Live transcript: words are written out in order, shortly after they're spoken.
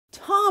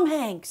Tom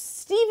Hanks,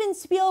 Steven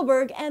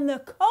Spielberg, and the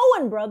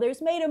Coen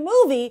brothers made a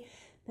movie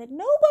that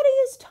nobody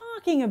is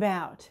talking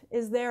about.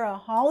 Is there a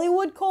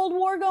Hollywood Cold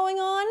War going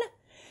on?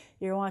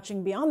 You're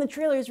watching Beyond the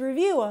Trailers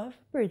review of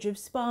Bridge of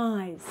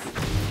Spies.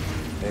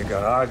 They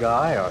got our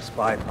guy, our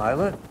spy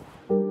pilot.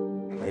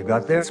 They've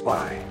got their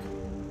spy.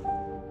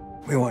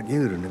 We want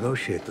you to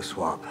negotiate the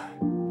swap.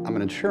 I'm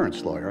an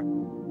insurance lawyer.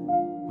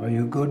 Are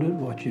you good at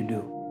what you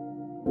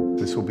do?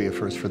 This will be a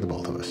first for the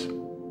both of us.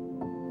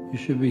 You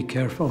should be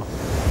careful.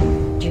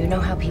 Do you know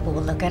how people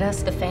will look at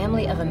us? The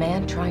family of a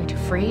man trying to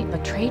free a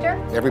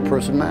traitor? Every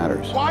person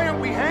matters. Why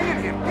aren't we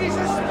hanging him? He's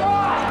a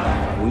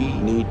spy! We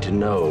need to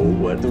know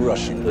what the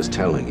Russian is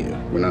telling you.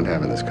 We're not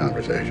having this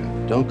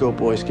conversation. Don't go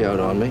Boy Scout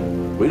on me.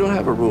 We don't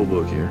have a rule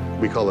book here.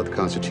 We call it the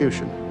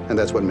Constitution, and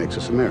that's what makes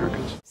us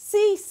Americans.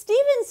 See,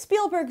 Steven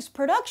Spielberg's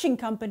production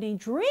company,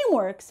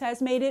 DreamWorks,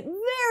 has made it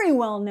very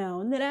well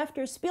known that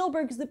after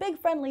Spielberg's The Big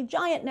Friendly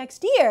Giant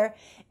next year,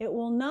 it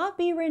will not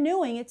be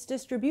renewing its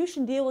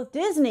distribution deal with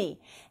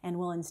Disney, and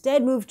will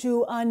instead move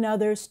to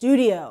another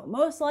studio,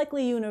 most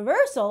likely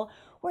Universal,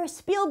 where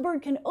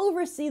Spielberg can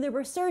oversee the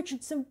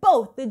resurgence of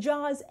both the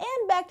Jaws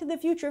and Back to the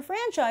Future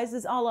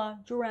franchises a la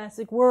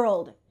Jurassic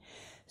World.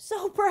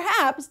 So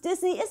perhaps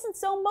Disney isn't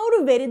so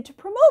motivated to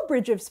promote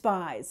Bridge of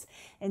Spies,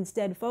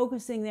 instead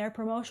focusing their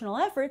promotional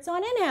efforts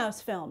on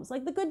in-house films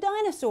like The Good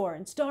Dinosaur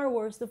and Star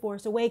Wars The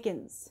Force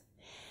Awakens.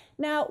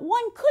 Now,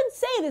 one could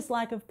say this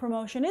lack of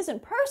promotion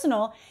isn't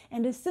personal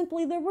and is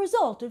simply the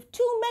result of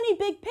too many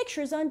big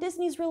pictures on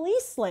Disney's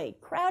release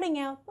slate, crowding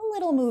out the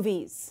little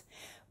movies.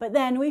 But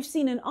then we've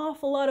seen an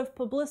awful lot of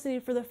publicity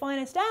for The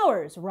Finest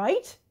Hours,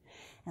 right?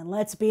 And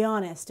let's be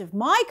honest, if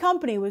my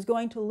company was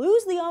going to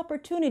lose the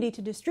opportunity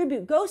to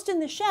distribute Ghost in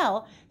the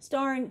Shell,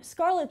 starring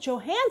Scarlett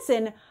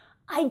Johansson,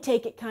 I'd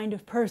take it kind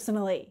of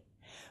personally.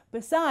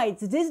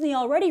 Besides, Disney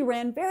already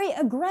ran very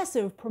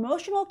aggressive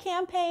promotional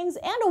campaigns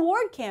and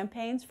award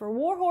campaigns for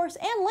Warhorse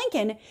and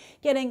Lincoln,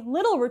 getting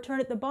little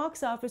return at the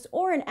box office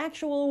or in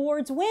actual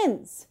awards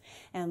wins.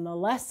 And the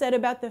less said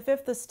about the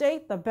Fifth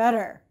Estate, the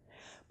better.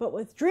 But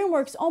with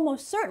DreamWorks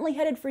almost certainly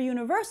headed for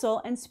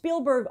Universal and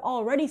Spielberg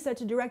already set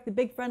to direct The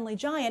Big Friendly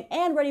Giant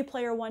and Ready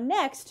Player One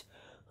next,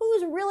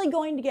 who's really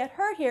going to get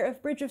hurt here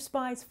if Bridge of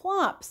Spies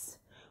flops?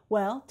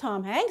 Well,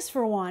 Tom Hanks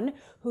for one,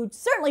 who'd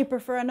certainly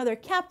prefer another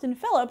Captain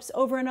Phillips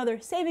over another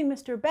Saving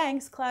Mr.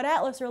 Banks, Cloud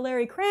Atlas, or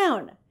Larry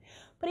Crown.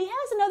 But he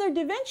has another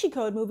Da Vinci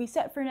Code movie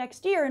set for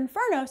next year,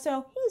 Inferno,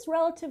 so he's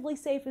relatively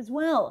safe as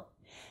well.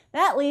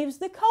 That leaves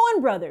the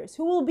Coen brothers,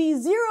 who will be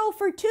 0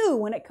 for 2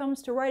 when it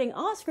comes to writing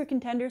Oscar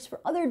contenders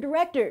for other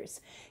directors,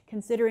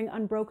 considering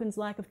Unbroken's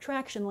lack of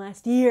traction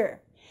last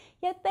year.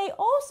 Yet they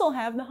also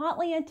have the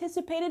hotly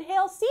anticipated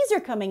Hail Caesar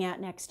coming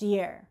out next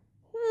year.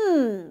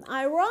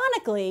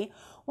 Ironically,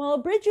 while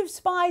Bridge of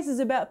Spies is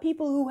about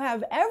people who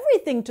have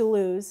everything to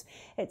lose,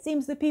 it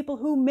seems the people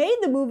who made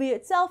the movie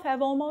itself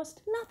have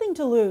almost nothing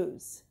to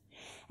lose.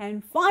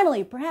 And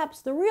finally,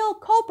 perhaps the real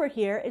culprit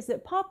here is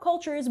that pop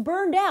culture is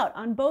burned out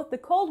on both the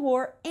Cold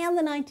War and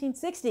the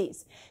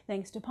 1960s,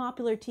 thanks to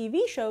popular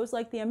TV shows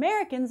like The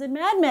Americans and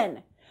Mad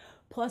Men.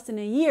 Plus, in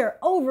a year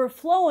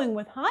overflowing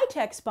with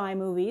high-tech spy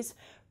movies,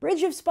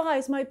 Bridge of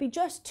Spies might be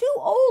just too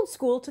old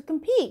school to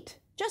compete.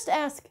 Just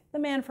ask the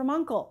man from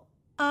U.N.C.L.E.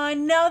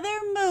 Another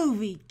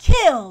movie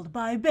killed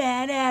by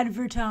bad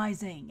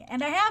advertising.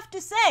 And I have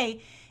to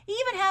say,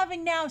 even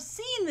having now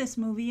seen this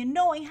movie and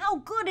knowing how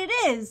good it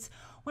is,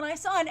 when I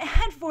saw an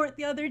ad for it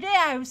the other day,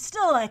 I was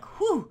still like,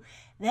 whew,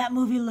 that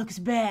movie looks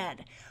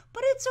bad.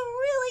 But it's a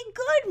really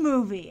good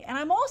movie, and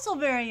I'm also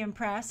very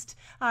impressed,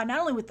 not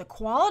only with the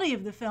quality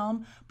of the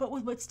film, but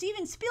with what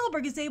Steven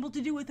Spielberg is able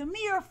to do with a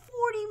mere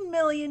 $40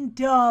 million.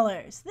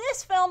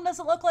 This film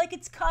doesn't look like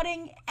it's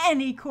cutting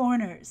any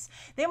corners.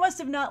 They must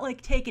have not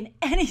taken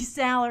any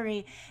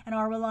salary and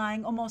are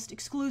relying almost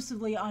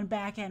exclusively on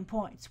back-end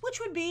points, which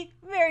would be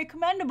very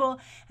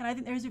commendable, and I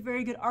think there's a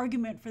very good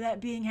argument for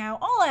that being how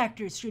all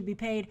actors should be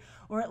paid,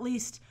 or at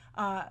least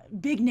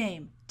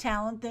big-name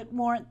talent that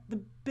warrant the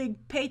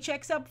big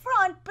paychecks up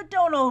front, but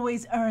don't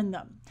always earn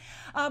them.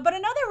 But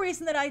another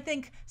reason that I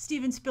think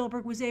Steven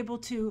Spielberg was able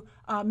to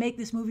make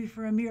this movie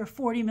for a mere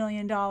 $40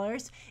 million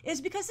is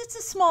because it's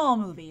a small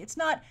movie. It's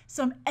not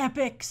some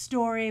epic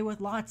story with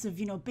lots of,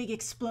 big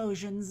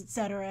explosions,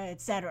 etc.,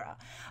 etc.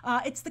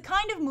 It's the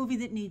kind of movie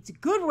that needs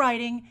good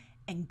writing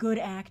and good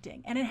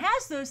acting, and it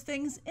has those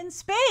things in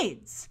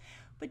spades.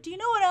 But do you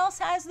know what else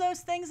has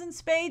those things in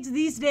spades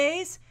these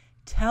days?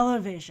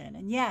 Television.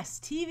 And yes,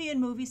 TV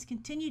and movies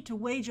continue to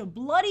wage a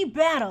bloody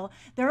battle,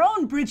 their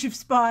own Bridge of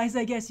Spies,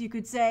 I guess you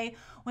could say,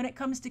 when it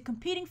comes to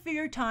competing for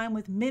your time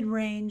with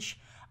mid-range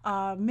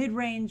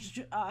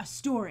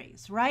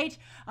stories, right?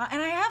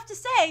 And I have to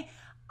say,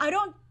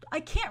 I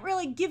can't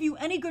really give you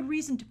any good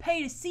reason to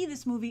pay to see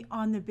this movie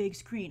on the big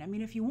screen. I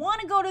mean, if you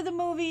want to go to the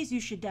movies, you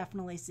should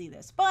definitely see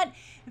this. But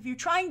if you're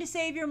trying to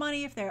save your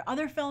money, if there are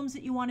other films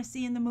that you want to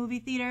see in the movie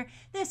theater,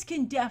 this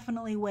can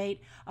definitely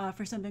wait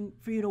for something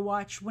for you to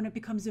watch when it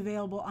becomes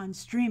available on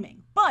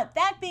streaming. But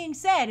that being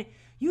said,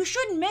 you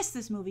shouldn't miss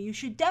this movie. You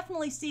should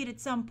definitely see it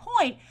at some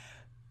point.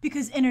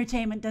 because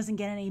entertainment doesn't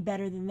get any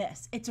better than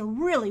this. It's a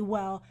really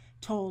well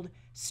told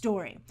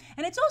story.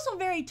 And it's also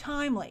very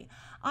timely.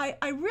 I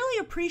really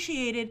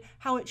appreciated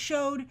how it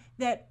showed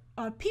that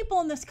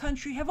people in this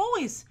country have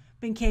always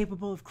been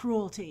capable of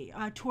cruelty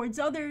towards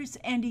others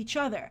and each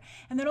other,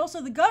 and that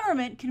also the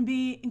government can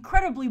be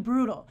incredibly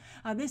brutal.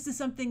 This is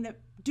something that,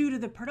 due to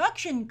the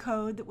production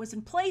code that was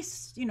in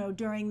place,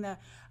 during the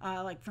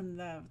from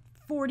the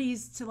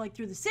 40s to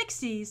through the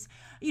 60s,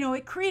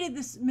 it created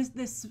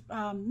this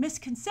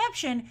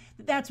misconception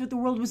that that's what the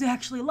world was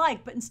actually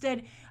like. But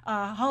instead,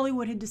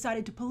 Hollywood had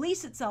decided to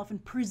police itself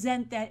and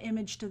present that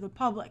image to the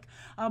public.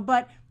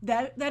 But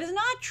that is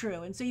not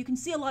true, and so you can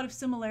see a lot of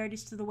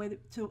similarities to the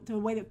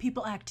way that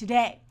people act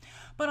today.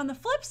 But on the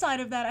flip side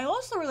of that, I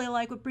also really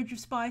like what Bridge of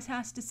Spies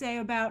has to say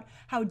about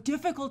how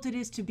difficult it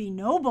is to be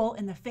noble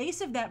in the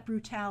face of that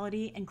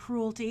brutality and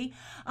cruelty,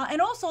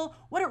 and also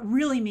what it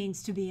really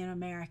means to be an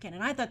American.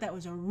 And I thought that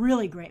was a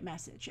really great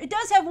message. It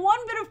does have one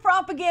bit of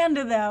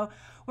propaganda, though,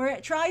 where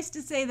it tries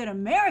to say that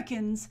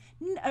Americans,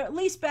 at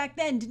least back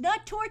then, did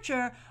not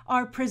torture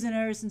our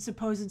prisoners and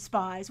supposed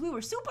spies. We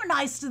were super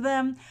nice to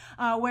them,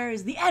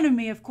 whereas the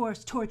enemy, of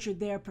course, tortured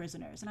their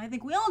prisoners. And I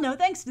think we all know,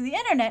 thanks to the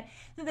internet,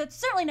 that that's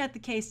certainly not the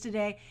case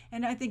today,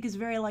 and I think is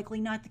very likely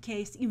not the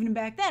case even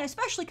back then,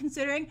 especially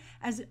considering,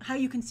 as how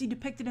you can see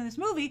depicted in this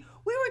movie,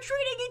 we were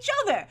treating each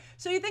other.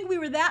 So you think we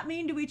were that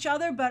mean to each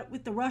other, but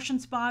with the Russian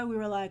spy, we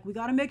were like, we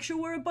got to make sure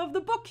we're above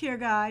the book here,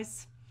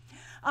 guys.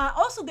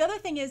 Also, the other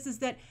thing is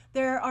that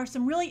there are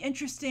some really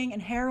interesting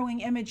and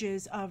harrowing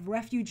images of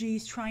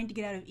refugees trying to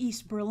get out of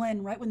East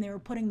Berlin right when they were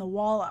putting the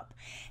wall up.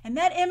 And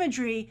that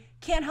imagery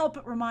can't help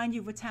but remind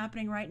you of what's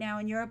happening right now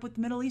in Europe with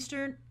Middle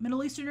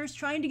Easterners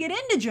trying to get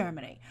into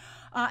Germany.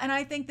 And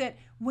I think that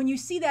when you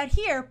see that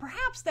here,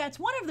 perhaps that's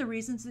one of the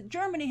reasons that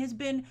Germany has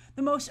been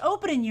the most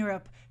open in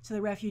Europe to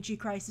the refugee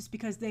crisis,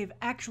 because they've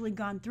actually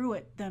gone through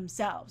it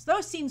themselves.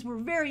 Those scenes were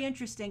very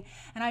interesting,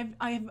 and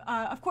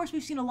of course,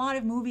 we've seen a lot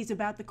of movies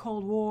about the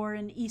Cold War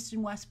in East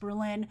and West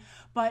Berlin,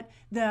 but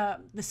the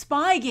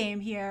spy game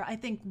here, I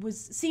think,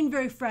 seemed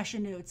very fresh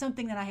and new. It's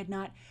something that I had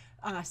not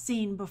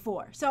seen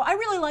before. So I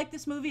really like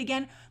this movie.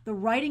 Again, the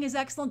writing is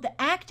excellent.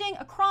 The acting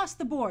across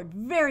the board,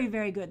 very,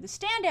 very good. The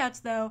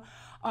standouts, though,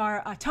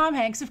 are Tom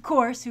Hanks, of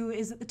course, who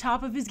is at the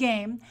top of his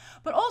game,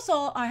 but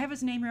also, I have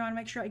his name here, I want to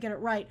make sure I get it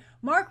right,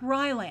 Mark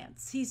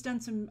Rylance. He's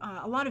done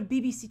a lot of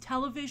BBC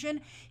television.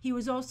 He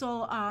was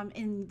also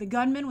in The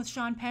Gunman with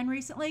Sean Penn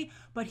recently,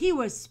 but he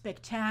was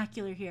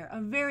spectacular here.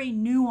 A very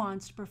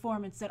nuanced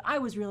performance that I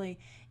was really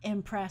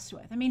impressed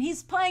with. I mean,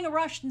 he's playing a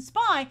Russian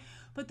spy,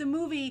 but the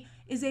movie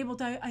is able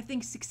to, I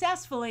think,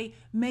 successfully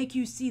make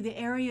you see the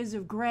areas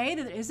of gray,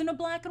 that it isn't a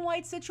black and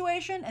white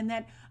situation, and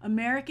that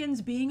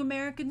Americans, being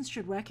Americans,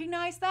 should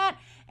recognize that.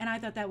 And I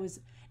thought that was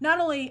not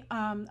only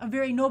a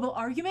very noble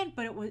argument,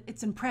 but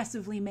it's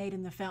impressively made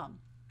in the film.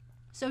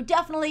 So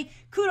definitely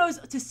kudos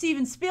to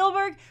Steven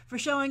Spielberg for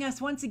showing us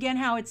once again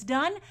how it's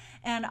done.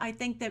 And I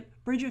think that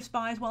Bridge of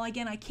Spies, while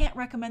again I can't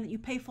recommend that you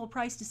pay full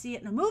price to see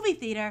it in a movie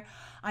theater,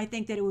 I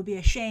think that it would be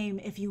a shame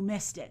if you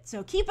missed it.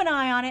 So keep an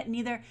eye on it and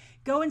either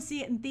go and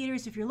see it in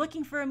theaters if you're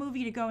looking for a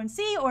movie to go and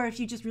see, or if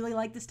you just really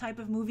like this type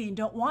of movie and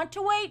don't want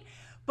to wait.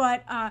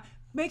 But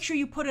make sure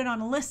you put it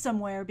on a list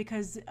somewhere,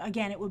 because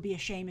again, it would be a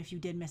shame if you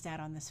did miss out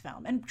on this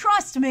film. And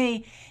trust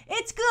me,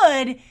 it's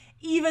good,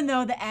 even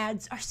though the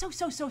ads are so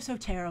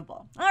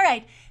terrible. All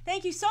right,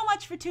 thank you so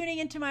much for tuning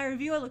into my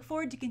review. I look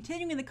forward to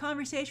continuing the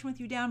conversation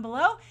with you down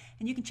below,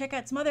 and you can check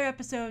out some other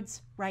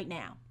episodes right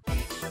now.